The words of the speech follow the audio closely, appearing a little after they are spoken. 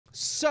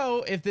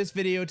So if this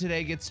video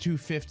today gets to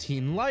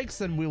 15 likes,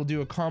 then we'll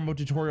do a combo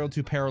tutorial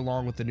to pair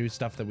along with the new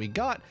stuff that we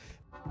got.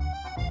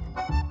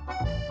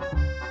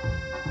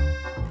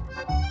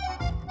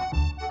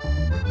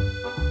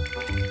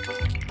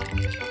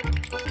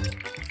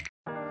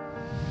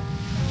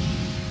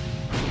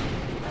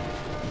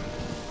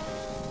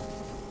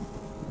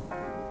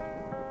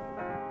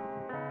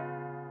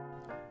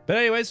 But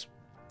anyways,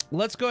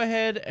 let's go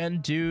ahead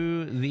and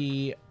do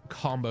the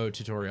combo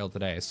tutorial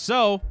today.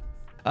 So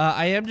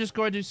I am just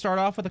going to start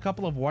off with a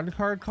couple of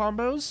 1-card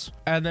combos,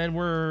 and then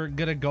we're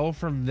gonna go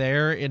from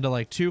there into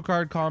like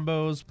 2-card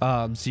combos,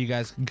 so you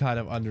guys can kind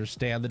of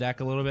understand the deck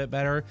a little bit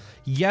better.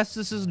 Yes,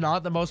 this is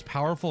not the most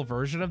powerful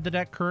version of the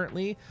deck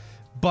currently,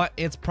 but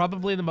it's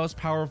probably the most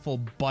powerful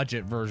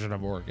budget version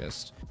of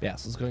Orcust.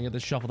 Yes, let's go and get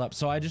this shuffled up.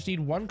 So I just need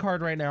 1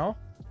 card right now,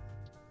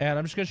 and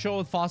I'm just gonna show it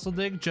with Fossil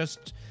Dig,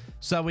 just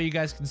so that way you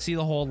guys can see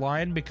the whole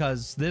line,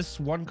 because this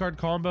 1-card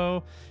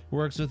combo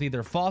works with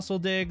either Fossil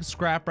Dig,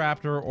 Scrap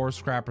Raptor, or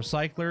Scrap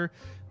Recycler.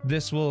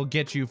 This will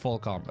get you full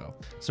combo.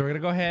 So we're gonna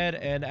go ahead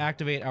and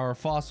activate our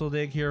Fossil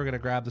Dig here. We're gonna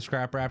grab the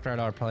Scrap Raptor. I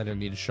know I probably didn't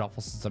need to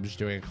shuffle since I'm just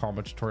doing a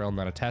combo tutorial and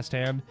not a test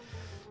hand.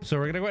 So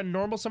we're gonna go ahead and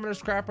normal summon our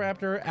Scrap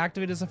Raptor,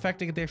 activate his effect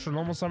to get the extra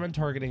normal summon,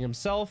 targeting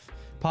himself,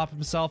 pop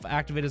himself,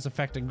 activate his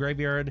effect in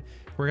graveyard.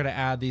 We're gonna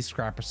add the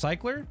Scrap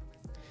Recycler.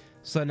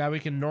 So now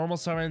we can normal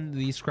summon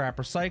the Scrap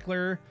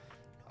Recycler.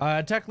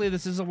 Technically,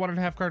 this is a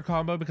 1.5 card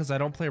combo because I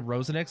don't play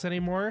Rosenix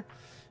anymore,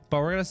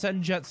 but we're going to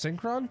send Jet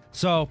Synchron.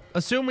 So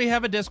assume we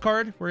have a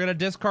discard. We're going to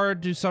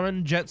discard to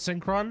summon Jet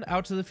Synchron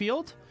out to the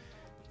field.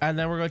 And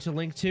then we're going to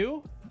link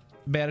 2,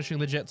 banishing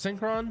the Jet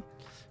Synchron,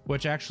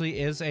 which actually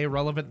is a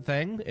relevant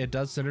thing. It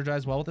does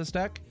synergize well with this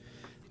deck.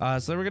 So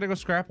then we're going to go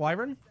Scrap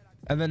Wyvern.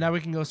 And then now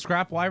we can go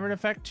Scrap Wyvern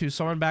effect to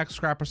summon back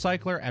Scrap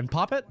Recycler and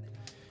pop it,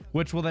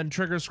 which will then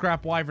trigger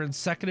Scrap Wyvern's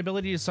second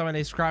ability to summon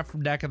a scrap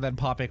from deck and then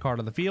pop a card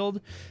on the field.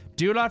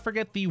 Do not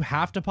forget that you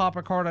have to pop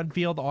a card on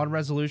field on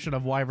resolution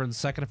of Wyvern's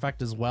second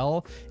effect as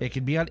well. It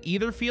can be on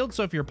either field,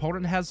 so if your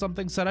opponent has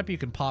something set up, you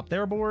can pop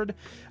their board.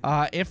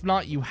 If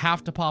not, you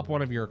have to pop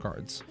one of your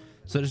cards.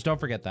 So just don't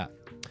forget that.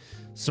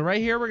 So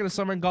right here, we're going to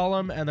summon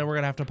Golem, and then we're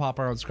going to have to pop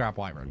our own Scrap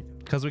Wyvern,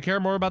 because we care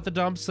more about the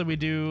dumps than we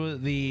do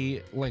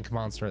the Link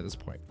monster at this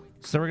point.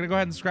 So we're going to go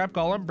ahead and scrap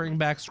Golem, bring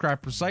back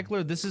Scrap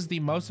Recycler. This is the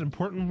most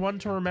important one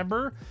to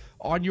remember.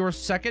 On your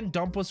second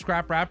dump with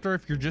Scrap Raptor,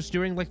 if you're just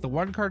doing like the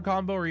 1-card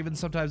combo or even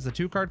sometimes the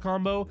 2-card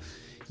combo,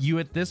 you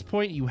at this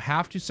point, you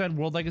have to send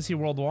World Legacy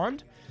World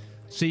Wand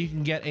so you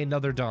can get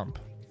another dump.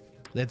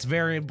 That's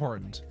very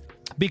important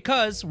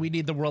because we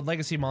need the World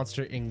Legacy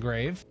monster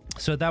engrave.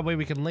 So that way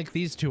we can link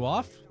these 2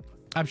 off.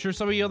 I'm sure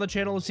some of you on the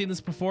channel have seen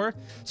this before.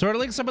 So we're going to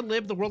link summon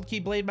Lib, the World Key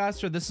Blade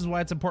Master. This is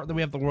why it's important that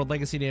we have the World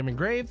Legacy name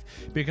engraved,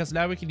 because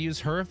now we can use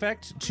her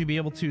effect to be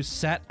able to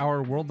set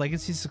our World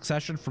Legacy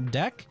succession from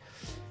deck,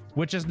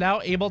 which is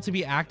now able to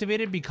be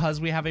activated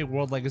because we have a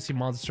World Legacy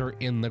monster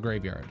in the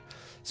graveyard.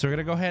 So we're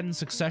going to go ahead and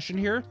succession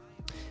here.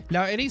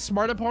 Now, any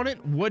smart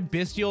opponent would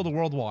Bestial the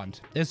World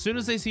Wand. As soon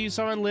as they see you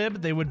summon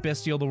Lib, they would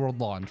Bestial the World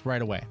Wand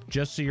right away,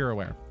 just so you're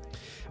aware.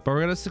 But we're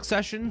going to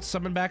succession,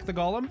 summon back the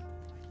Golem.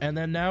 And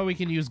then now we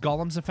can use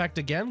Golem's effect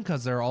again,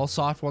 because they're all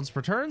soft once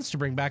per turns, to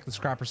bring back the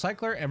Scrap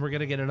Recycler, and we're going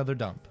to get another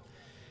dump.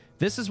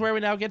 This is where we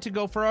now get to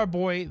go for our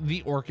boy,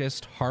 the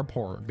Orcust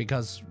Harporer,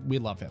 because we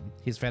love him.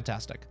 He's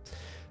fantastic.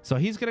 So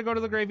he's going to go to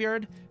the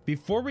graveyard.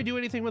 Before we do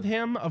anything with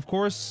him, of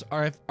course,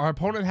 our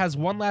opponent has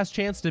one last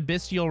chance to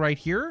Bestial right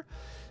here,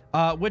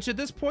 which at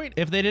this point,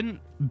 if they didn't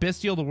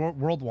Bestial the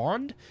World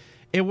Wand,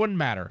 it wouldn't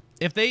matter.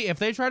 If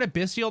they try to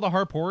Bestial the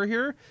Harporer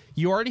here,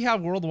 you already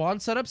have World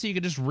Wand set up, so you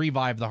can just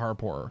revive the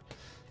Harporer.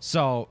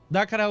 So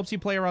that kind of helps you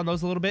play around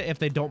those a little bit if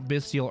they don't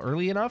Bestial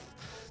early enough.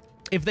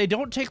 If they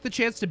don't take the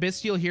chance to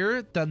Bestial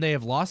here, then they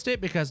have lost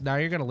it, because now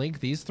you're going to link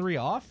these 3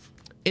 off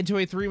into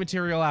a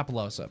 3-material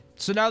Appaloosa.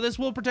 So now this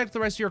will protect the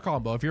rest of your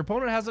combo. If your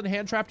opponent hasn't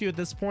hand trapped you at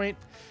this point,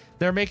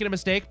 they're making a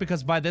mistake,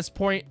 because by this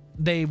point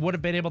they would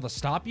have been able to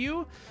stop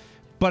you.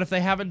 But if they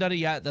haven't done it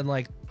yet, then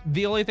like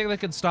the only thing that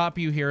can stop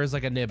you here is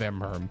like a Nib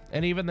Emperm.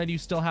 And even then you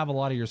still have a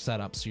lot of your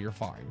setups, so you're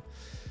fine.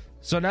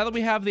 So now that we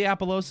have the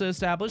Appaloosa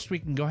established, we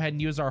can go ahead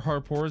and use our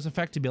Harporer's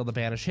effect to be able to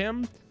banish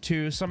him.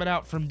 To summon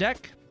out from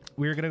deck,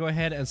 we're going to go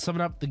ahead and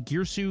summon up the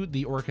Girsu,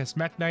 the Orcust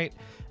Mech Knight.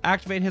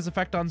 Activate his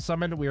effect on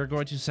summon. We are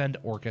going to send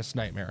Orcust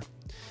Nightmare.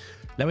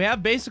 Now we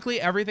have basically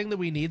everything that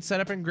we need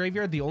set up in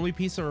graveyard. The only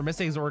piece that we're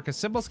missing is Orcust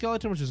Symbol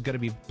Skeleton, which is going to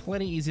be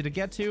plenty easy to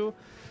get to.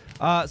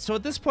 So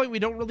at this point, we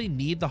don't really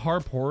need the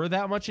Harporer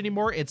that much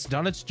anymore. It's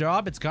done its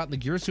job. It's gotten the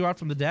Girsu out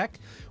from the deck.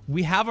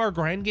 We have our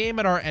grind game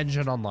and our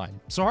engine online.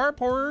 So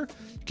Harporer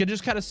can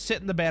just kind of sit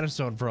in the banish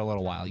zone for a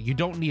little while. You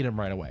don't need him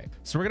right away.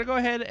 So we're going to go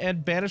ahead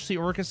and banish the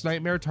Orcust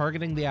Nightmare,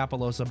 targeting the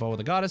Appaloosa Bow of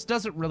the Goddess.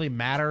 Doesn't really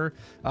matter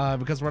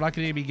because we're not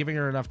going to be giving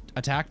her enough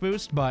attack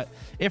boost. But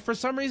if for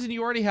some reason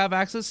you already have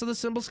access to the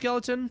Symbol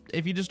Skeleton,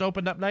 if you just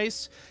opened up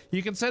nice,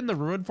 you can send the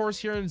Ruin Force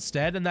here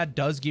instead, and that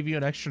does give you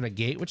an extra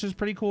negate, which is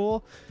pretty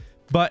cool.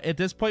 But at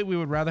this point, we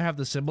would rather have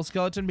the Symbol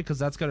Skeleton because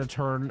that's going to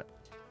turn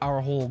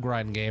our whole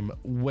grind game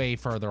way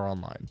further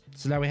online.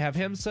 So now we have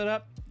him set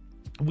up.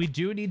 we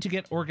do need to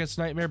get Orcust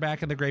Nightmare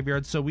back in the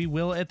graveyard, so we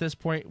will at this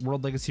point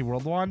World Legacy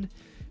World Wand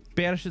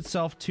banish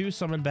itself to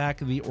summon back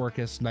the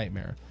Orcust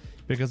Nightmare,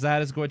 because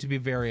that is going to be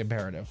very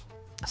imperative.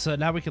 So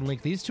now we can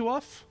link these two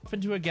off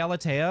into a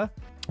Galatea.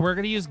 We're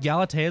going to use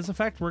Galatea's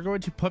effect. We're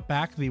going to put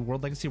back the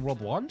World Legacy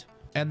World Wand,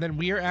 and then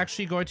we are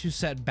actually going to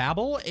set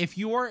Babel. If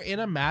you are in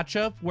a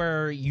matchup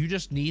where you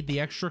just need the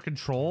extra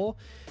control,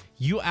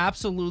 you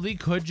absolutely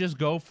could just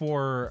go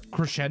for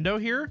Crescendo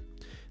here.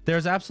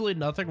 There's absolutely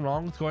nothing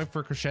wrong with going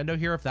for Crescendo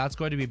here if that's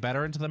going to be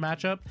better into the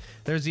matchup.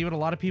 There's even a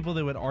lot of people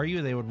that would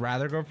argue they would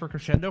rather go for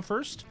Crescendo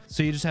first.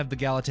 So you just have the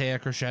Galatea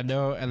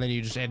Crescendo, and then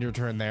you just end your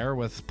turn there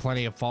with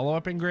plenty of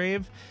follow-up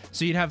engrave.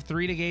 So you'd have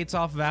 3 negates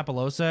off of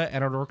Appaloosa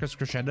and an Orcust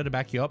Crescendo to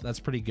back you up. That's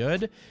pretty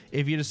good.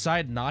 If you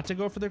decide not to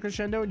go for the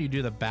Crescendo and you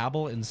do the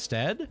Babel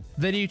instead,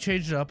 then you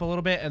change it up a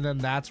little bit, and then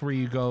that's where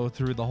you go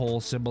through the whole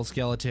Symbol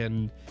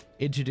Skeleton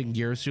into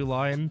Dingirsu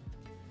line.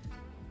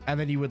 And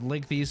then you would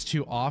link these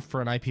two off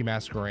for an IP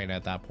Masquerade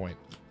at that point.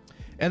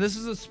 And this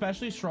is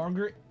especially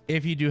stronger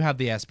if you do have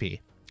the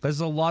SP. This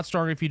is a lot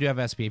stronger if you do have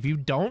SP. If you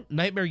don't,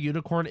 Nightmare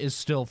Unicorn is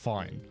still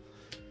fine.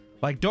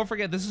 Like, don't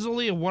forget, this is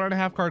only a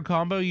 1.5 card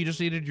combo. You just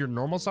needed your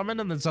normal summon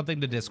and then something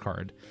to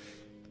discard,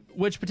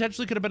 which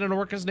potentially could have been an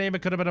Orcust name.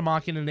 It could have been a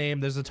Machina name.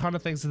 There's a ton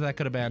of things that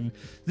could have been.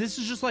 This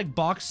is just like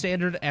box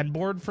standard end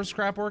board for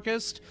Scrap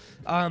Orcust.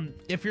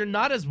 If you're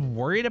not as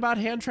worried about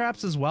hand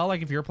traps as well,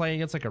 like if you're playing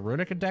against like a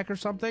Runica deck or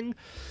something,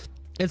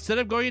 instead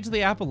of going into the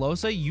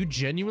Appaloosa, you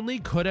genuinely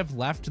could have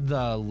left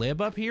the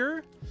Lib up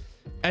here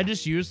and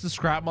just use the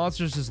Scrap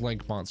monsters as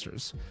link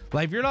monsters.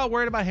 Like, if you're not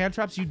worried about hand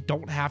traps, you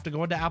don't have to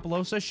go into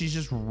Appaloosa. She's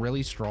just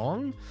really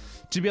strong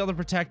to be able to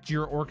protect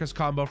your Orcust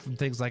combo from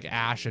things like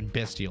Ash and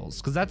Bestials,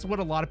 because that's what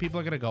a lot of people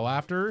are going to go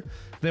after.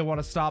 They want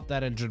to stop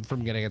that engine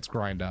from getting its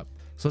grind up.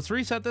 So let's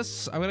reset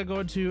this. I'm going to go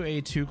into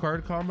a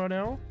 2-card combo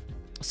now.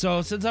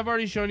 So since I've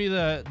already shown you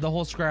the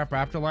whole Scrap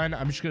Raptor line,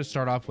 I'm just going to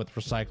start off with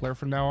Recycler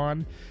from now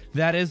on.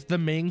 That is the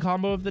main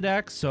combo of the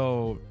deck,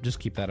 so just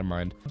keep that in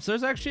mind. So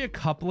there's actually a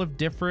couple of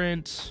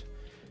different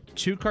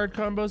 2-card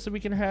combos that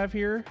we can have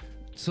here.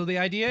 So the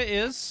idea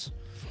is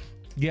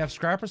you have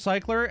Scrap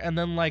Recycler, and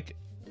then like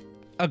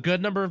a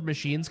good number of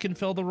machines can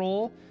fill the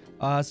role.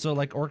 So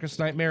like Orcust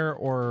Nightmare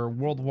or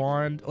World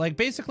Wand, like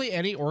basically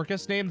any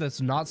Orcust name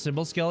that's not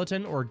Symbol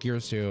Skeleton or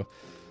Girsu.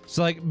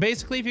 So like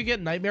basically if you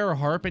get Nightmare or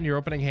Harp in your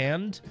opening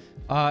hand,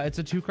 it's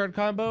a 2-card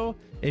combo.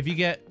 If you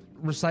get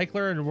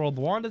Recycler and World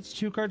Wand, it's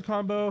a 2-card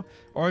combo.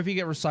 Or if you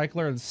get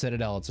Recycler and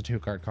Citadel, it's a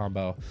 2-card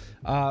combo.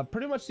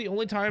 Pretty much the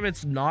only time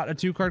it's not a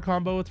 2-card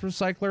combo with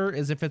Recycler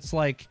is if it's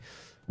like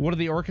one of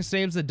the Orcust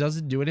names that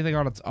doesn't do anything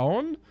on its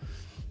own,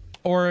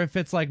 or if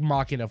it's like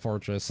Machina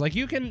Fortress. Like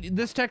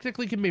this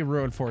technically can be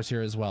Ruin Force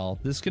here as well.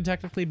 This could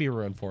technically be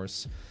Ruin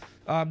Force.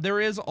 There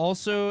is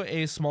also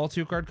a small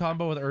 2-card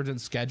combo with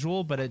Urgent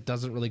Schedule, but it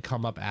doesn't really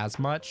come up as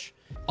much.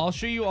 I'll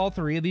show you all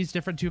 3 of these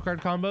different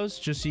 2-card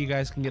combos just so you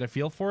guys can get a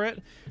feel for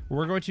it.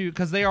 We're going to,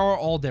 because they are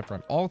all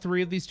different. All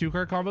 3 of these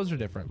 2-card combos are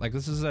different. Like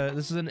this is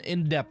an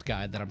in-depth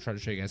guide that I'm trying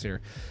to show you guys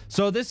here.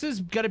 So this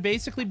is going to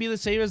basically be the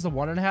same as the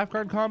 1.5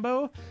 card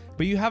combo,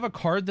 but you have a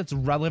card that's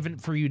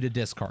relevant for you to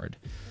discard.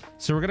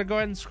 So we're going to go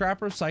ahead and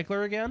Scrap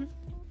Recycler again.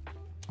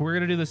 We're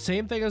going to do the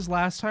same thing as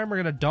last time. We're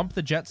going to dump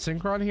the Jet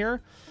Synchron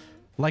here.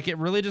 Like, it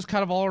really just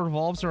kind of all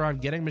revolves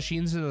around getting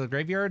machines into the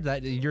graveyard.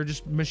 That you're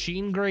just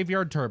machine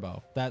graveyard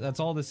turbo. That's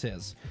all this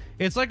is.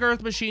 It's like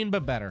Earth Machine,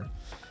 but better.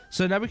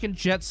 So now we can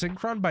Jet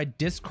Synchron by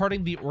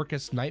discarding the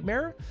Orcust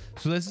Nightmare.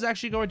 So this is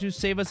actually going to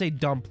save us a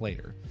dump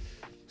later.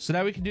 So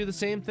now we can do the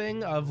same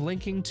thing of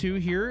linking 2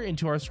 here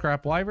into our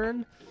Scrap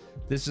Wyvern.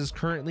 This is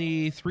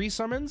currently 3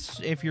 summons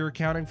if you're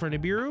counting for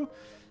Nibiru.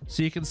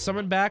 So you can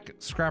summon back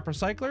Scrap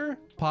Recycler,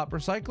 Pop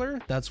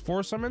Recycler. That's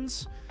 4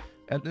 summons.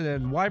 And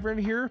then Wyvern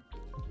here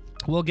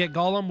will get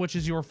Golem, which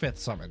is your 5th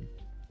summon.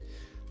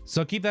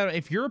 So keep that.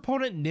 If your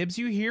opponent nibs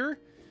you here,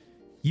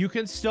 you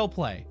can still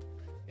play.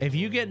 If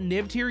you get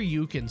nibbed here,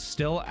 you can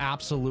still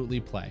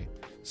absolutely play.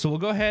 So we'll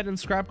go ahead and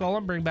Scrap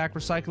Golem, bring back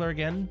Recycler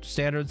again,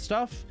 standard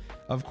stuff.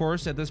 Of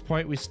course, at this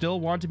point, we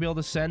still want to be able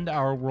to send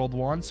our World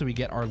Wand so we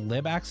get our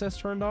Lib access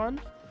turned on.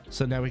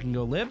 So now we can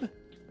go Lib.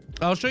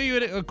 I'll show you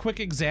a quick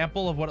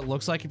example of what it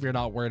looks like if you're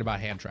not worried about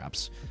hand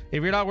traps.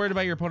 If you're not worried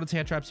about your opponent's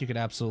hand traps, you can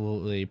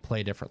absolutely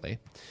play differently.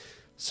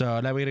 So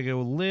now we're going to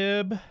go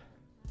Lib.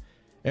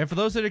 And for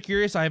those that are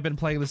curious, I have been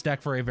playing this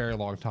deck for a very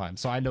long time,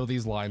 so I know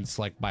these lines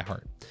like by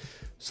heart.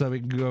 So we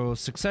can go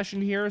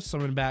Succession here,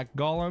 summon back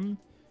Golem.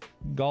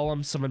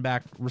 Golem, summon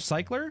back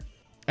Recycler.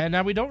 And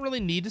now we don't really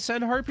need to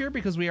send Harp here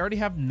because we already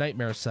have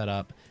Nightmare set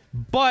up.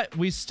 But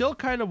we still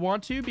kind of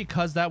want to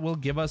because that will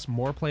give us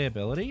more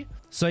playability.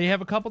 So you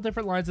have a couple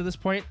different lines at this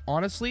point.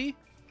 Honestly,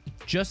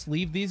 just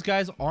leave these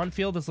guys on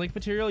field as link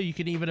material. You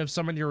can even have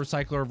summoned your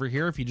Recycler over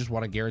here if you just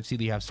want to guarantee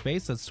that you have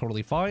space. That's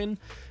totally fine.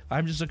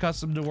 I'm just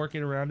accustomed to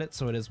working around it,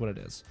 so it is what it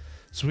is.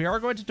 So we are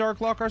going to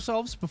Dark Lock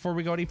ourselves. Before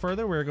we go any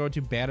further, we're going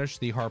to banish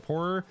the Harp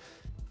Horror.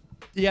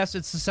 Yes,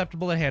 it's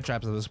susceptible to hand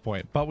traps at this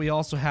point, but we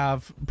also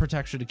have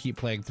protection to keep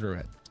playing through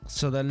it.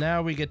 So then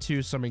now we get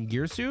to summon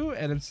Girsu,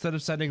 and instead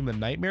of sending the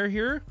Nightmare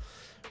here,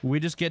 we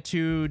just get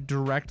to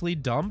directly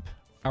dump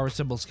our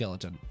symbol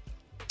skeleton.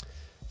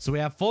 So we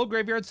have full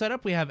graveyard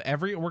setup. We have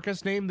every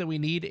Orcust name that we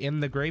need in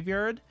the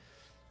graveyard.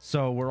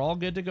 So we're all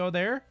good to go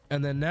there.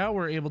 And then now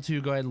we're able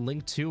to go ahead and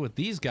link 2 with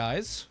these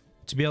guys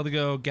to be able to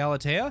go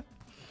Galatea.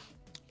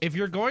 If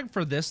you're going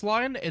for this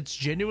line, it's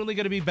genuinely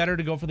going to be better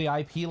to go for the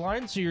IP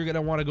line. So you're going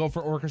to want to go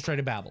for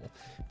Orchestrated Babel.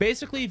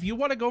 Basically, if you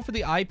want to go for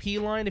the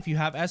IP line, if you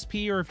have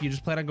SP or if you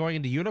just plan on going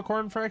into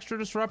Unicorn for extra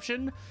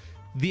disruption,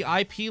 the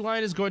IP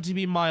line is going to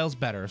be miles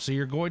better. So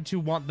you're going to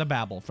want the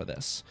Babel for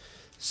this.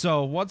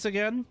 So once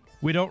again,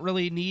 we don't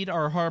really need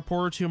our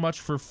Harpour too much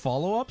for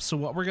follow-up. So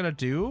what we're going to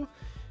do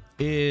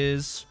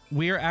is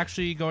we are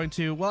actually going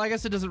to, well, I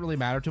guess it doesn't really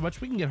matter too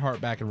much. We can get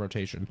Heart back in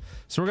rotation.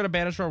 So we're going to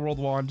banish our World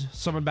Wand,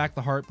 summon back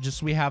the Heart, just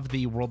so we have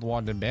the World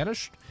Wand and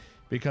banished,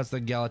 because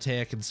then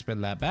Galatea can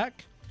spin that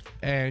back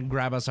and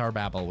grab us our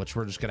Babel, which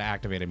we're just going to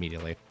activate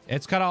immediately.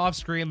 It's kind of off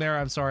screen there.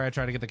 I'm sorry. I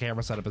tried to get the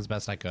camera set up as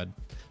best I could.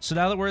 So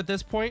now that we're at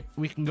this point,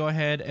 we can go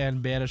ahead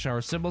and banish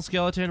our Symbol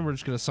Skeleton. We're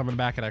just going to summon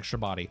back an extra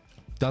body.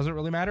 Doesn't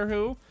really matter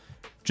who,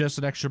 just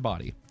an extra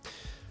body.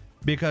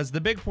 Because the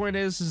big point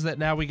is that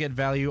now we get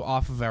value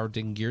off of our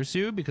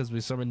Dingirsu, because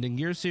we summoned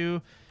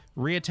Dingirsu,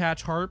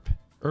 reattach Harp,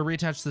 or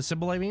reattach the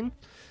symbol, I mean.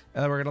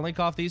 And then we're going to link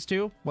off these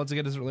two. Once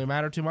again, it doesn't really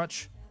matter too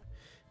much,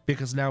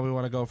 because now we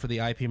want to go for the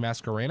IP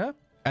Masquerena.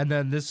 And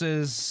then this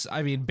is,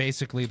 I mean,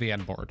 basically the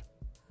end board.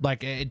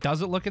 Like, it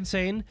doesn't look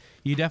insane.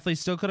 You definitely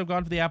still could have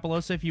gone for the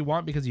Apollosa if you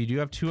want, because you do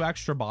have 2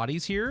 extra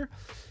bodies here.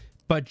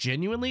 But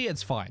genuinely,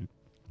 it's fine.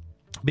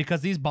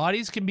 Because these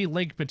bodies can be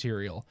link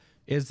material,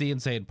 is the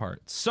insane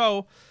part.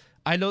 So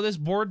I know this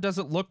board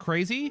doesn't look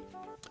crazy,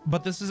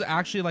 but this is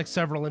actually like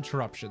several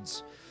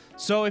interruptions.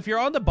 So if you're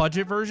on the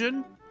budget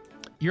version,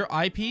 your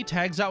IP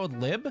tags out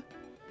with Lib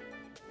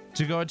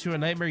to go into a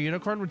Nightmare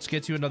Unicorn, which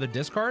gets you another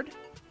discard.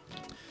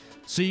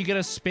 So you get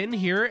a spin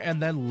here, and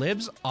then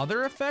Lib's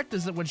other effect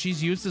is that when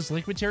she's used as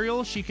link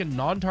material, she can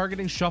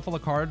non-targeting shuffle a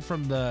card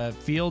from the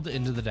field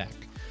into the deck.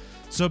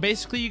 So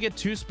basically you get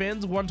 2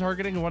 spins, 1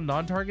 targeting and 1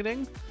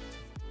 non-targeting,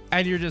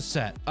 and you're just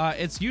set.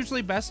 It's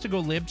usually best to go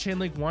Lib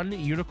Chainlink 1,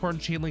 Unicorn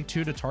Chainlink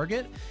 2 to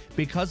target,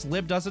 because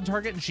Lib doesn't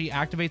target and she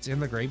activates in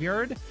the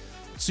graveyard.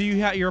 So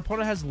your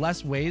opponent has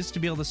less ways to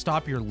be able to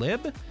stop your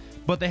Lib,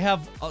 but they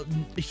have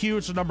a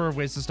huge number of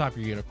ways to stop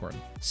your Unicorn.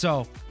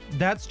 So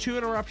that's 2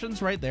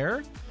 interruptions right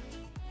there.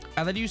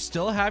 And then you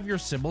still have your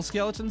Symbol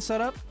Skeleton set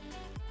up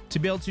to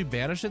be able to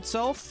banish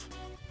itself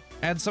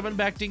and summon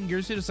back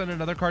Dingirsu to send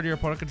another card your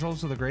opponent controls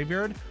to the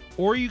graveyard.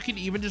 Or you can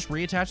even just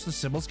reattach the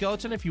Symbol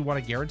Skeleton if you want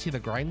to guarantee the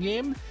grind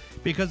game,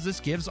 because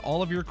this gives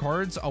all of your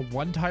cards a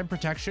one-time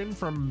protection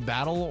from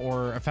battle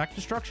or effect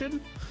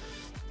destruction.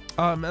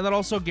 And that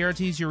also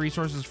guarantees your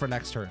resources for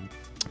next turn.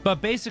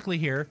 But basically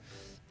here,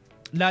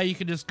 now you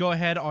can just go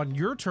ahead on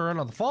your turn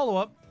on the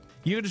follow-up.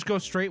 You can just go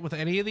straight with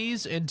any of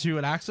these into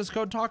an access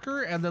code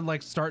talker and then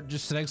like start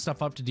just setting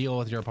stuff up to deal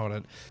with your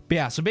opponent. But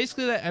yeah, so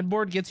basically that end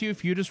board gets you a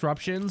few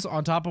disruptions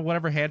on top of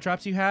whatever hand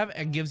traps you have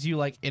and gives you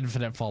like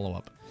infinite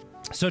follow-up.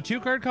 So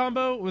 2-card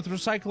combo with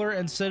Recycler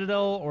and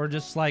Citadel, or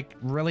just like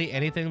really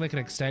anything that can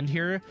extend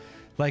here.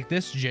 Like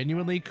this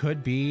genuinely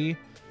could be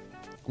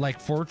like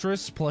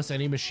Fortress plus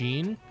any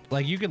machine.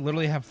 Like you could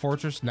literally have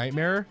Fortress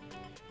Nightmare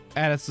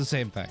and it's the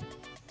same thing.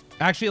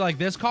 Actually, like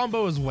this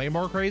combo is way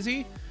more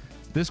crazy.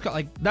 That's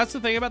the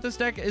thing about this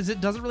deck, is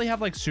it doesn't really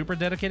have like super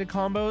dedicated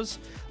combos.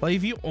 Like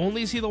if you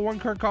only see the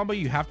 1-card combo,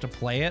 you have to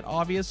play it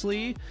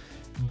obviously,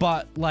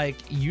 but like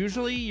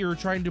usually you're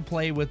trying to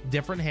play with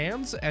different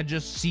hands and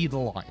just see the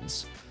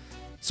lines.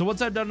 So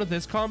once I'm done with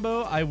this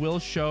combo, I will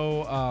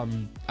show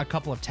a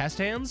couple of test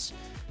hands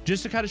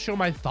just to kind of show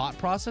my thought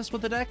process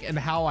with the deck and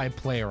how I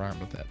play around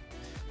with it,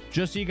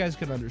 just so you guys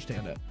can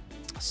understand it.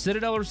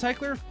 Citadel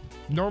Recycler,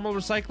 normal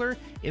Recycler.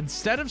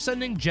 Instead of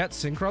sending Jet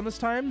Synchron this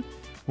time,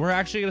 we're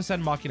actually going to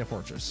send Machina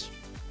Fortress.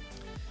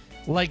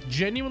 Like,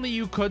 genuinely,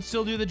 you could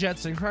still do the Jet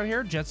Synchron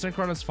here. Jet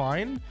Synchron is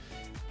fine.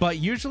 But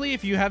usually,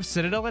 if you have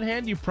Citadel in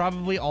hand, you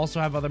probably also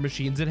have other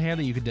machines in hand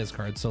that you can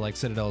discard. So, like,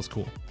 Citadel is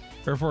cool.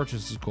 Or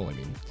Fortress is cool, I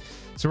mean.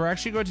 So, we're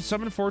actually going to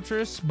summon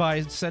Fortress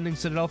by sending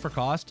Citadel for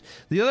cost.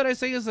 The other nice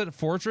thing is that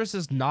Fortress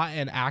is not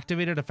an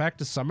activated effect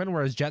to summon,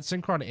 whereas Jet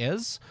Synchron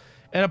is.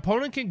 An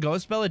opponent can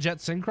Ghost Spell a Jet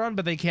Synchron,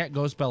 but they can't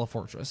Ghost Spell a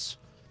Fortress.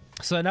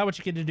 So, now what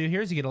you get to do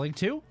here is you get a Link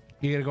 2.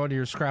 You're going to go into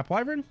your Scrap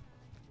Wyvern.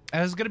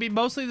 And it's going to be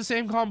mostly the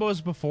same combo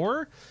as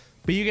before,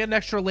 but you get an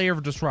extra layer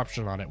of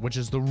disruption on it, which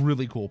is the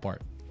really cool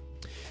part.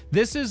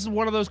 This is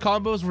one of those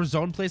combos where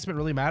zone placement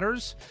really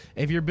matters.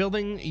 If you're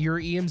building your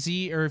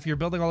EMZ, or if you're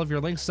building all of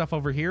your Link stuff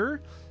over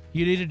here,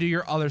 you need to do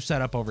your other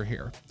setup over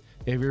here.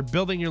 If you're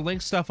building your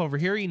Link stuff over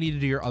here, you need to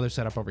do your other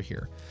setup over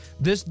here.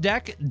 This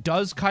deck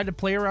does kind of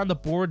play around the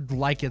board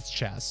like it's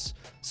chess,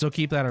 so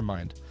keep that in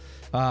mind.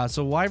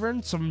 So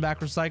Wyvern, summon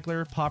back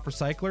Recycler, pop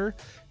Recycler.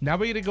 Now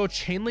we get to go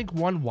Chainlink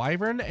 1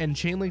 Wyvern and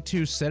Chainlink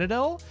 2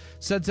 Citadel,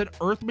 since an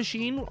Earth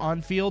Machine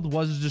on field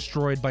was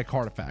destroyed by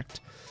card effect.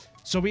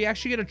 So we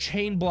actually get to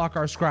chain block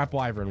our Scrap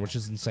Wyvern, which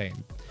is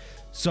insane.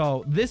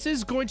 So this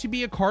is going to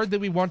be a card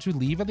that we want to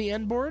leave on the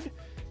end board,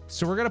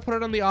 So we're going to put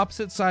it on the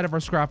opposite side of our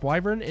Scrap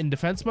Wyvern in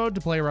defense mode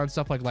to play around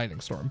stuff like Lightning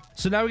Storm.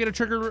 So now we get to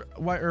trigger,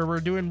 or we're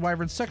doing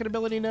Wyvern's second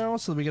ability now,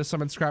 so that we get to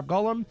summon Scrap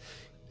Golem.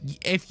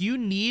 If you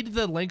need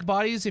the link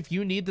bodies, if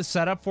you need the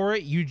setup for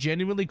it, you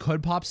genuinely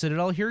could pop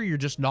Citadel here. You're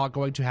just not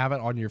going to have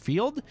it on your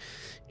field.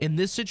 In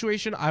this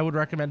situation, I would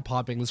recommend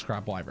popping the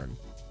Scrap Wyvern.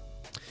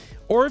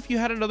 Or if you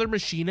had another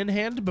machine in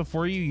hand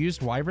before you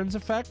used Wyvern's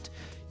effect,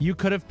 you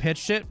could have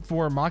pitched it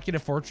for Machina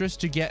Fortress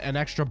to get an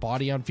extra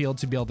body on field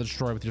to be able to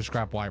destroy with your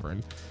Scrap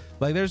Wyvern.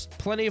 Like, there's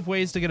plenty of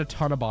ways to get a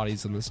ton of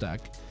bodies in this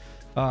deck.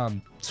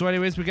 So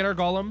anyways, we get our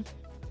Golem,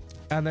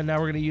 and then now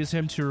we're going to use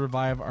him to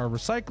revive our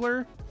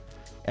Recycler,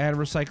 and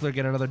Recycler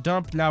get another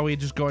dump. Now we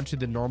just go into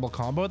the normal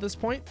combo at this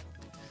point.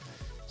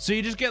 So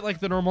you just get like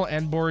the normal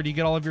end board. You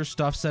get all of your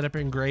stuff set up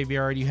in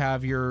graveyard. You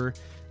have your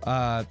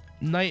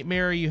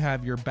Nightmare. You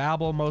have your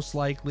Babel, most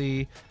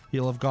likely.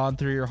 You'll have gone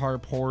through your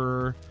Harp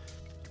Horror.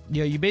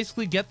 Yeah, you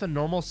basically get the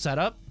normal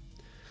setup.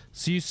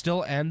 So you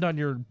still end on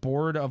your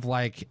board of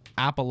like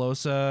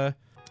Apollosa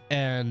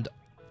and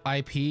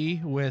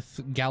IP with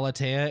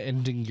Galatea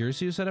and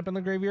Dingirsu set up in the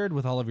graveyard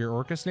with all of your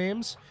Orcust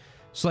names.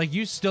 So like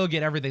you still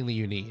get everything that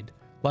you need.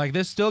 Like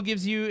this still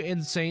gives you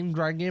insane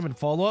grind game and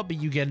follow-up,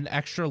 but you get an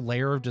extra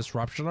layer of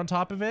disruption on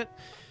top of it,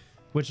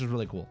 which is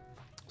really cool.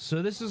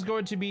 So this is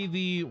going to be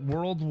the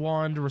World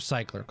Wand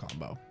Recycler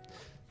combo.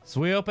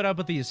 So we open up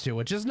with these two,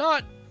 which is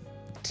not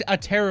a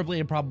terribly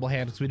improbable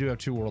hand because we do have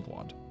two World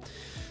Wand.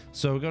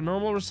 So we go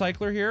normal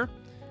Recycler here.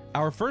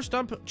 Our first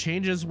dump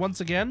changes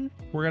once again.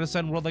 We're going to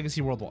send World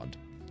Legacy World Wand.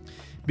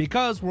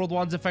 Because World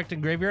Wand's effect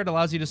in graveyard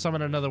allows you to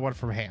summon another one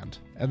from hand.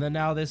 And then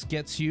now this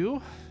gets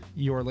you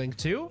your Link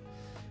 2.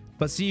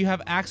 But see, you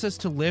have access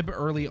to Lib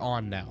early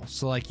on now.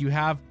 So like you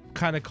have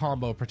kind of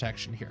combo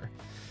protection here.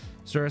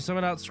 So we're going to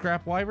summon out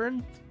Scrap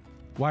Wyvern.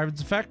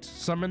 Wyvern's effect,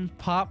 summon,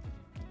 pop,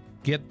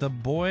 get the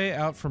boy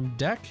out from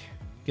deck,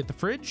 get the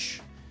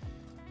fridge,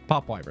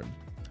 pop Wyvern.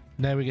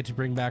 Now we get to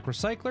bring back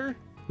Recycler.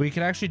 We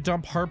can actually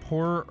dump Harp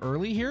Horror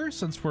early here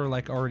since we're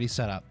like already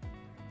set up.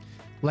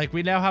 Like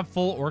we now have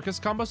full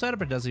Orcust combo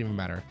setup, it doesn't even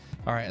matter.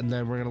 All right, and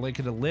then we're gonna link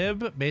it to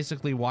Lib,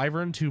 basically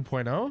Wyvern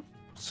 2.0,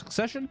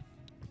 Succession.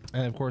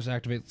 And of course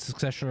activate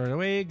Succession right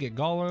away, get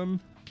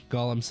Golem,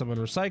 Golem summon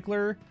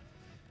Recycler,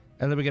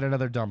 and then we get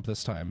another dump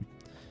this time.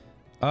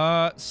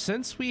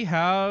 Since we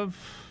have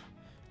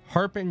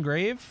Harp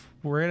Engrave,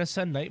 we're gonna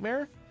send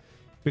Nightmare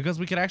because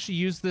we can actually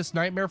use this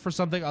Nightmare for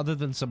something other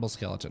than Symbol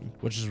Skeleton,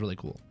 which is really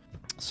cool.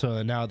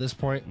 So now at this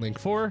point, Link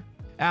 4,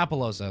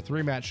 Apollosa,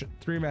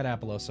 3-mat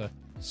Apollosa.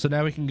 So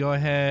now we can go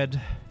ahead,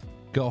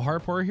 go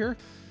Harp Horror here.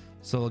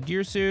 So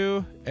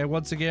Girsu, and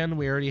once again,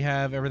 we already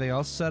have everything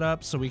else set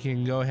up, so we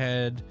can go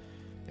ahead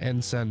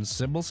and send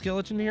Symbol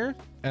Skeleton here.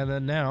 And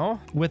then now,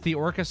 with the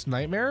Orcust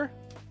Nightmare,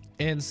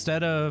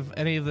 instead of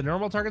any of the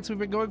normal targets we've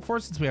been going for,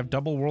 since we have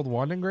double World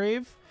Wand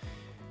Engrave,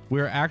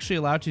 we're actually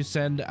allowed to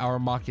send our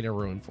Machina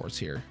Ruin Force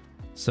here.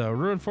 So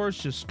Ruin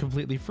Force just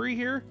completely free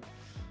here,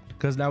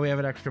 because now we have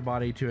an extra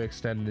body to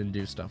extend and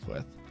do stuff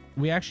with.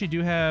 We actually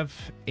do have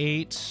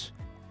 8...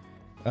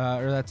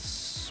 or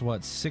that's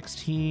what,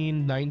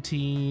 16,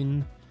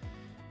 19,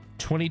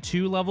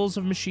 22 levels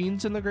of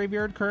machines in the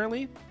graveyard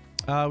currently.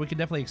 We can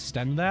definitely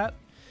extend that.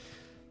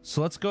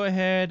 So let's go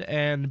ahead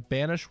and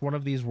banish one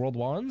of these World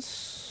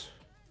Wands.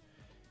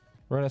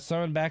 We're going to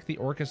summon back the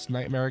Orcust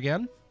Nightmare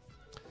again.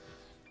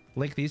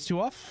 Link these two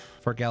off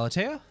for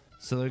Galatea.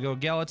 So there we go,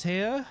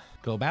 Galatea,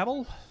 go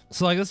Babel.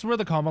 So like this is where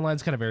the combo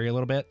lines kind of vary a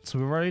little bit. So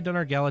we've already done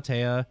our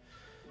Galatea.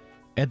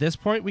 At this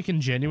point, we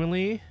can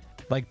genuinely,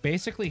 like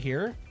basically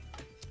here,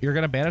 you're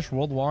going to banish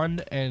World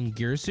Wand and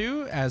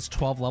Girsu as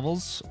 12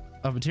 levels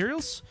of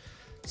materials.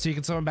 So you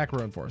can summon back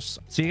Ruin Force.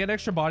 So you get an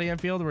extra body on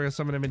field. We're going to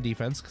summon him in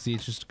defense because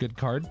he's just a good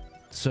card.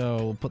 So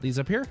we'll put these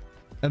up here.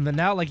 And then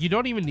now, like, you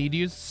don't even need to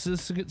use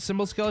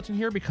Symbol Skeleton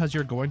here because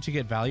you're going to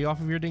get value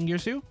off of your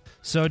Dingirsu.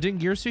 So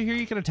Dingirsu here,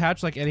 you can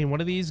attach like any one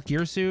of these.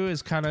 Girsu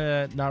is kind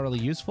of not really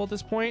useful at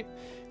this point.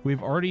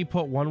 We've already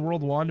put one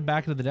World Wand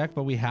back into the deck,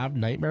 but we have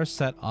Nightmare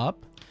set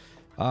up.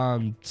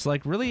 So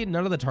like really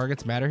none of the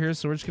targets matter here,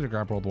 so we're just gonna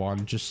grab World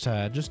Wand just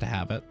to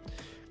have it,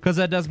 because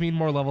that does mean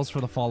more levels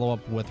for the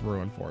follow-up with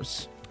Ruin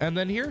Force. And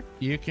then here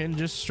you can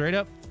just straight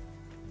up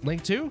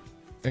Link 2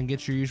 and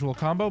get your usual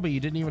combo, but you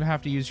didn't even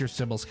have to use your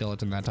Symbol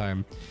Skeleton that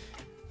time.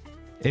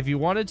 If you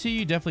wanted to,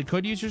 you definitely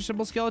could use your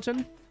Symbol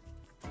Skeleton.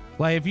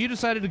 Like if you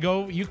decided to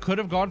go, you could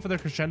have gone for the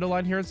Crescendo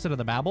line here instead of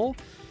the Babel,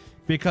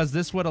 because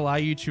this would allow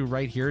you to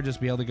right here just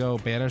be able to go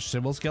banish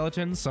Symbol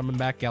Skeleton, summon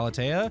back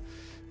Galatea,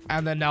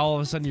 and then now all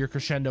of a sudden your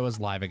Crescendo is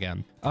live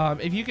again.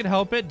 If you can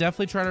help it,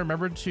 definitely try to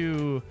remember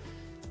to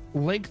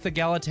link the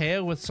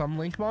Galatea with some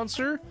link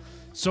monster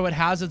so it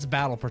has its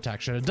battle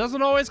protection. It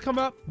doesn't always come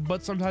up,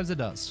 but sometimes it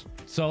does.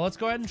 So let's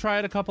go ahead and try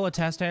out a couple of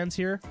test hands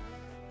here,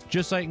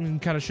 just so I can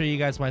kind of show you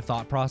guys my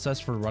thought process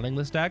for running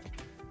this deck.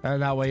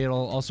 And that way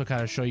it'll also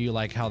kind of show you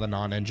like how the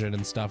non-engine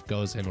and stuff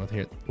goes in with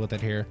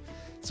it here.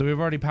 So we've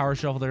already power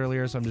shuffled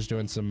earlier, so I'm just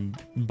doing some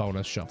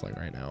bonus shuffling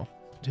right now.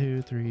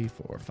 2, 3,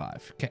 4,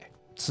 5. Okay.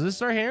 So this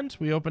is our hand.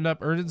 We opened up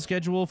Urgent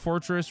Schedule,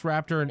 Fortress,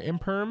 Raptor, and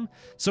Imperm.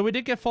 So we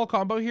did get full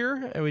combo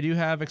here, and we do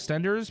have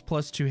extenders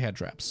plus 2 hand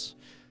traps.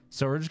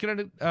 So we're just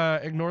going to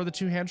ignore the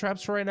 2 hand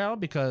traps for right now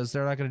because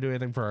they're not going to do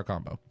anything for our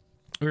combo.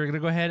 We're going to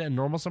go ahead and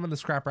normal summon the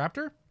Scrap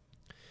Raptor.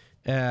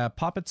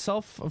 Pop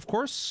itself, of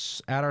course.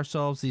 Add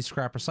ourselves the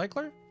Scrap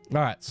Recycler.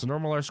 All right, so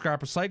normal our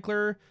Scrap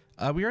Recycler.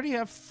 We already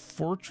have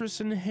Fortress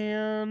in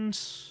hand.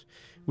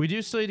 We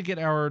do still need to get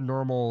our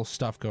normal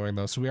stuff going,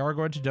 though. So we are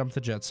going to dump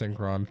the Jet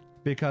Synchron,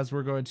 because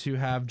we're going to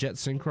have Jet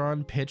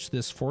Synchron pitch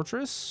this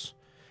Fortress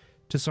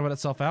to summon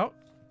itself out.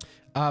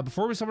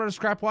 Before we summon our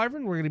Scrap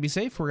Wyvern, we're going to be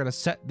safe. We're going to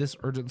set this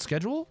Urgent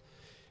Schedule,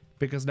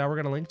 because now we're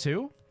going to link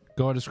to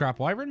go into Scrap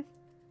Wyvern.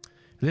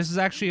 This is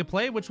actually a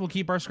play which will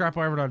keep our Scrap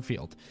Wyvern on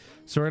field.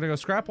 So we're going to go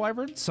Scrap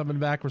Wyvern, summon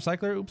back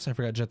Recycler. Oops, I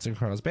forgot Jet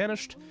Synchron is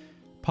banished.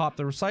 Pop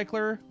the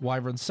Recycler,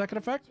 Wyvern's second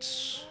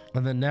effect.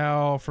 And then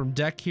now from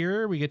deck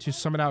here, we get to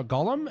summon out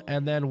Golem.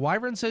 And then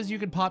Wyvern says you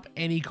can pop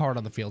any card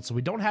on the field. So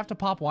we don't have to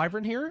pop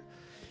Wyvern here.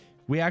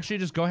 We actually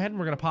just go ahead and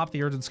we're going to pop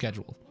the Urgent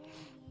Schedule.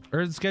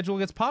 Urgent Schedule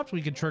gets popped.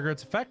 We can trigger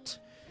its effect.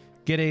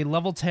 Get a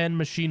level 10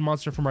 machine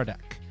monster from our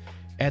deck.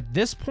 At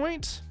this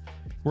point,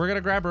 we're going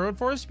to grab Ruin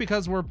Force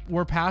because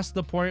we're past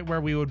the point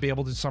where we would be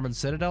able to summon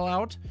Citadel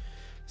out.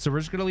 So we're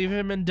just going to leave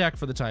him in deck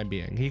for the time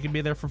being. He can be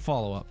there for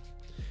follow-up.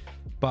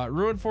 But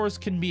Ruin Force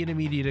can be an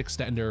immediate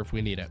extender if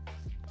we need it.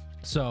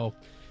 So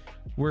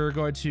we're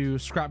going to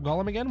scrap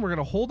Golem again. We're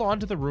going to hold on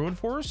to the Ruin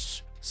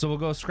Force. So we'll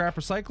go Scrap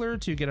Recycler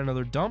to get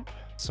another dump.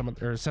 Send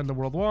the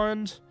World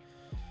Wand.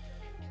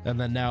 And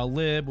then now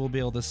Lib will be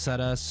able to set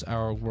us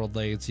our World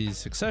Legacy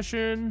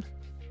Succession.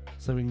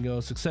 So we can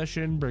go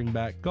Succession, bring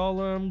back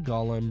Golem.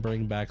 Golem,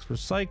 bring back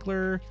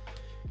Recycler.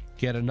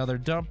 Get another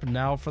dump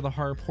now for the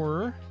Harp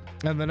Horror.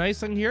 And the nice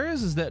thing here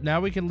is that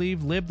now we can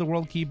leave Lib the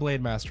World Key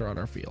Blade Master on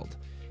our field,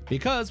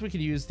 because we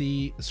can use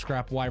the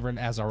Scrap Wyvern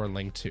as our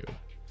link too,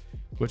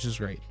 which is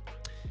great.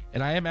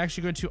 And I am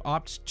actually going to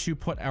opt to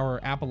put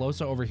our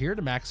Apollosa over here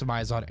to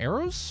maximize on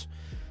arrows.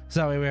 So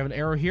that way we have an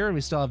arrow here and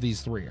we still have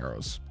these 3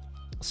 arrows.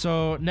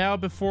 So now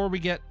before we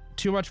get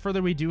too much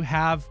further, we do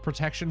have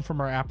protection from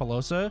our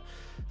Apollosa.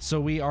 So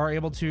we are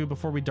able to,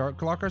 before we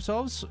Dark Lock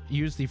ourselves,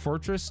 use the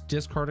Fortress,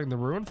 discarding the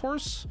Ruin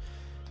Force,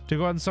 to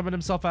go ahead and summon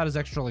himself out as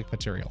extra link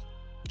material,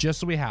 just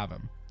so we have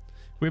him.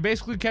 We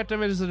basically kept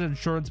him as an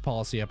insurance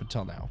policy up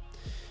until now.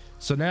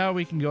 So now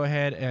we can go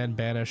ahead and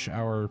banish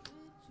our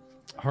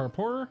Harp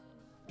Horror,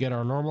 get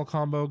our normal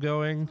combo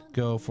going,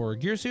 go for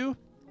Girsu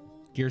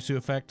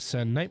effect,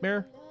 send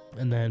Nightmare,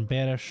 and then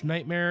banish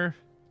Nightmare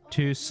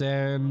to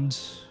send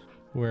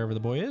wherever the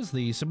boy is,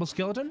 the Symbol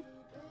Skeleton.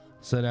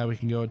 So now we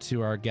can go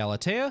to our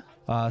Galatea.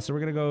 So we're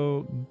going to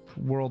go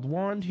World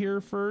Wand here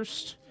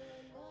first,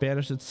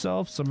 banish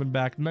itself, summon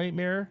back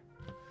Nightmare,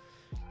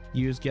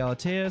 use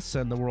Galatea,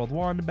 send the World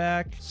Wand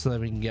back so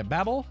that we can get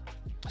Babel.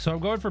 So I'm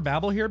going for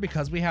Babel here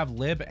because we have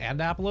Lib and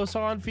Apollosa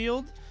on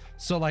field.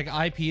 So like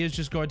IP is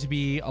just going to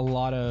be a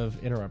lot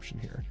of interruption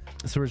here.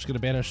 So we're just going to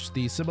banish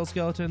the Symbol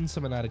Skeleton,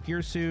 summon out of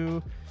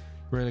Girsu.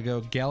 We're going to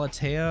go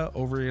Galatea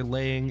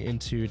overlaying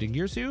into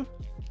Dingirsu,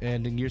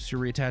 and Dingirsu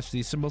reattach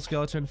the Symbol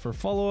Skeleton for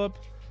follow-up.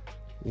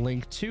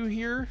 Link 2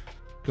 here,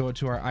 go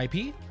into our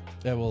IP.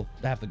 That will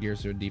have the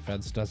Girsu in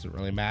defense, doesn't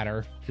really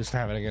matter. Just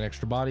having an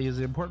extra body is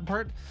the important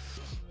part.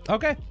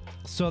 Okay,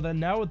 so then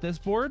now with this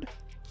board,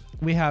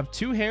 we have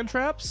 2 hand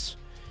traps.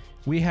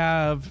 We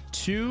have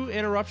 2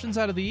 interruptions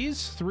out of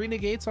these, 3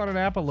 negates on an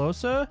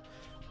Apollosa,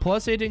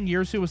 plus a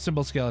Dingirsu with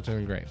Symbol Skeleton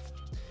engraved.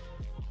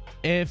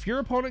 If your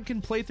opponent can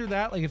play through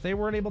that, like if they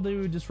weren't able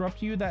to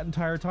disrupt you that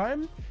entire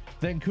time,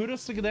 then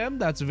kudos to them.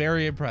 That's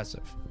very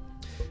impressive.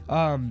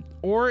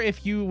 Or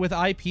if you, with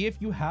IP,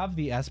 if you have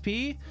the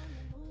SP,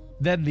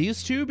 then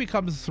these 2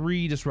 become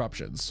 3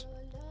 disruptions.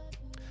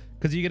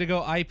 Because you get to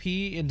go IP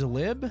into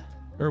Lib,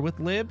 or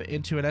with Lib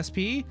into an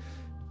SP,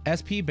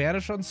 SP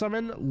banish on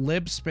summon,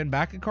 Lib spin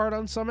back a card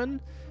on summon,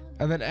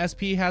 and then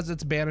SP has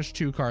its banish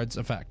 2 cards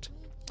effect.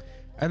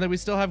 And then we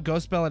still have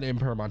Ghost Spell and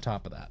Imperm on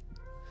top of that.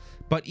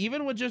 But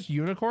even with just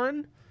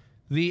Unicorn,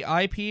 the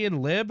IP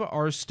and Lib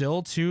are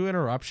still 2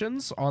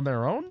 interruptions on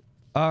their own.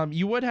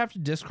 You would have to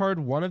discard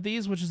one of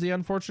these, which is the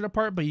unfortunate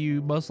part, but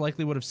you most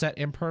likely would have set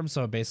Imperm,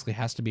 so it basically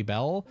has to be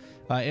Bell.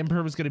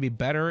 Imperm is going to be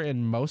better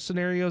in most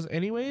scenarios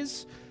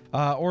anyways.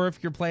 Or if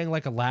you're playing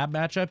like a lab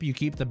matchup, you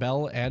keep the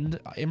Bell and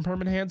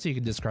Imperm in hand, so you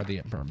can discard the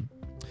Imperm.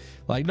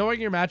 Like,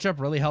 knowing your matchup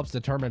really helps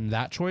determine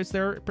that choice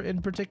there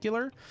in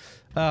particular.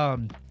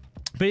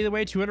 But either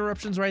way, 2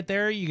 interruptions right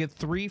there. You get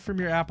 3 from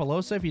your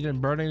Apollosa if you didn't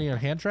burn any on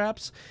hand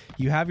traps.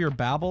 You have your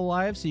Babel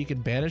live, so you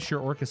can banish your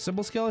Orcust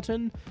Symbol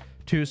Skeleton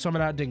to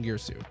summon out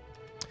Dingirsu.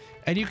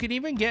 And you can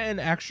even get an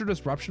extra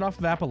disruption off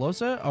of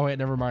Apollosa. Oh wait,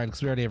 never mind,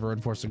 because we already have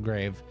Ruin Force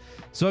engraved.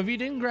 So if you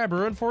didn't grab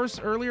Ruin Force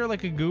earlier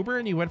like a goober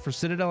and you went for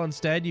Citadel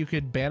instead, you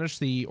could banish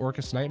the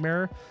Orcust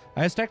Nightmare.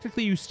 As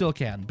technically you still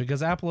can,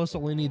 because Apollosa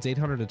only needs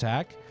 800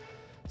 attack.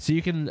 So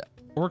you can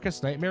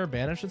Orcust Nightmare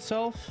banish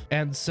itself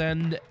and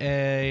send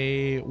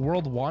a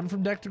World Wand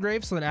from deck to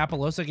grave, so then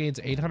Apollosa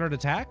gains 800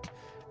 attack,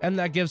 and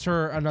that gives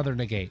her another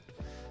negate.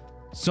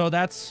 So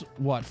that's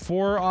what,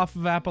 4 off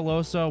of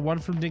Apollosa, 1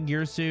 from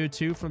Dingirsu,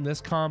 2 from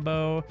this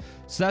combo.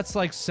 So that's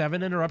like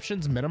 7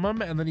 interruptions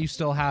minimum, and then you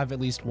still have at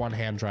least 1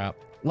 hand trap.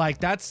 Like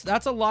that's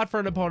a lot for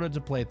an opponent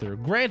to play through.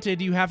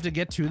 Granted, you have to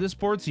get to this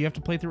board, so you have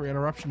to play through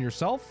interruption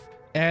yourself.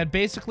 And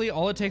basically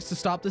all it takes to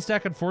stop this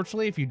deck,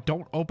 unfortunately, if you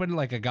don't open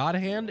like a god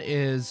hand,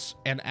 is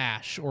an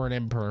Ash or an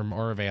Imperm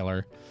or a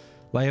Veiler.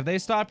 Like if they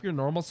stop your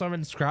normal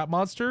summon scrap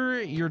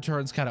monster, your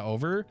turn's kind of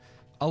over.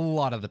 A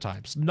lot of the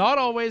times. Not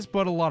always,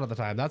 but a lot of the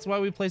time. That's why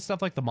we play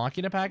stuff like the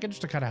Machina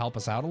package to kind of help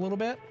us out a little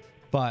bit.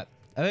 But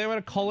I think I'm going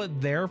to call it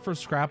there for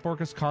Scrap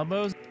Orcust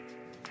combos.